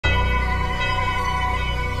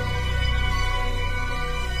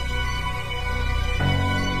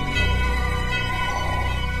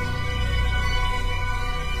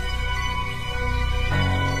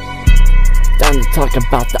Talk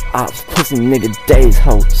about the ops, pussy nigga days,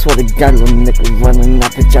 ho. Swear to God, little nigga running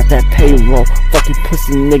out to jack that payroll. Fuck you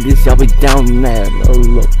pussy niggas, y'all be down there,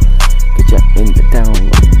 low. Get ya in the down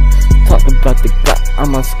low. Talk about the Glock,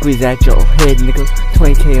 I'ma squeeze at your head, nigga.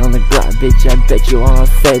 20K on the Glock, bitch, I bet you all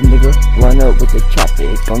fed, nigga. Run up with the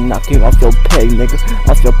chopper, it's gon' knock you off your peg, nigga.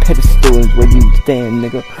 Off your pedestal is where you stand,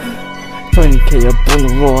 nigga. 20K up on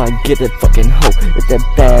the roll, I get that fucking hoe. Get that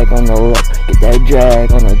bag on the roll, get that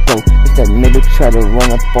drag on the dope. If that nigga try to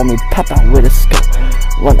run up on me, pop out with a scope.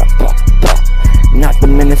 Run up, knock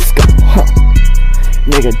them in the scope, huh.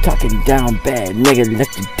 Nigga talking down bad, nigga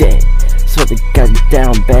left you dead. So they got it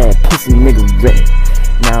down bad, pussy nigga red.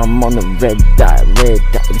 Now I'm on the red dot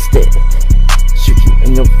instead. Shoot you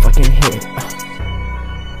in your fucking head,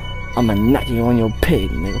 I'ma knock you on your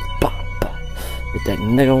pig, nigga, bah. If that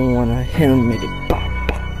nigga wanna hit him, make it bop,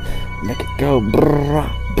 bop. Make it go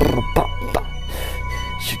brrrr, brrrr, bop, bop.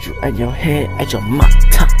 Shoot you at your head, at your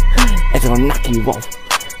mata. It's gonna knock you off.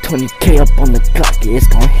 20K up on the clock, yeah, it's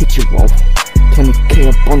gonna hit you off. 20K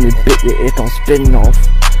up on this bitch, yeah, it's gonna spin off.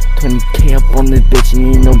 20K up on this bitch,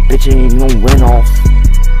 you ain't no bitch, you ain't gonna win off.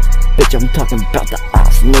 Bitch, I'm talking about the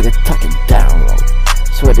ops, nigga talking down low.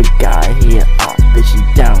 Swear to God, he an op, bitch,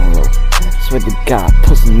 he down low. Swear to God,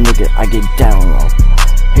 pussy nigga, I get down low.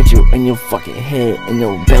 Hit you in your fucking head, in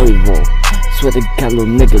your belly roll. Swear to God, little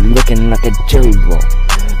nigga looking like a jelly roll.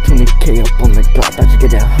 20K up on the Glock, about to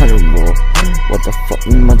get that 100 roll. What the fuck,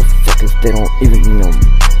 you motherfuckers, they don't even know me.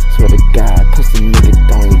 Swear to God, pussy nigga,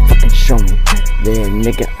 don't even fucking show me. Yeah,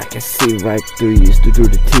 nigga, I can see right through you,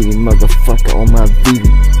 through the TV, motherfucker, on my VV.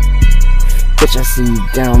 Bitch, I see you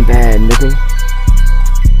down bad, nigga.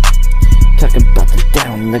 Talking about the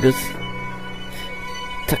down niggas.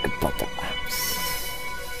 Talk about the ops.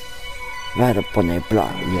 Right up on that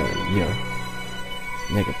block, yeah.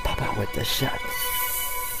 Nigga pop out with the shots.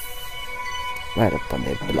 Right up on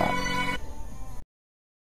that block.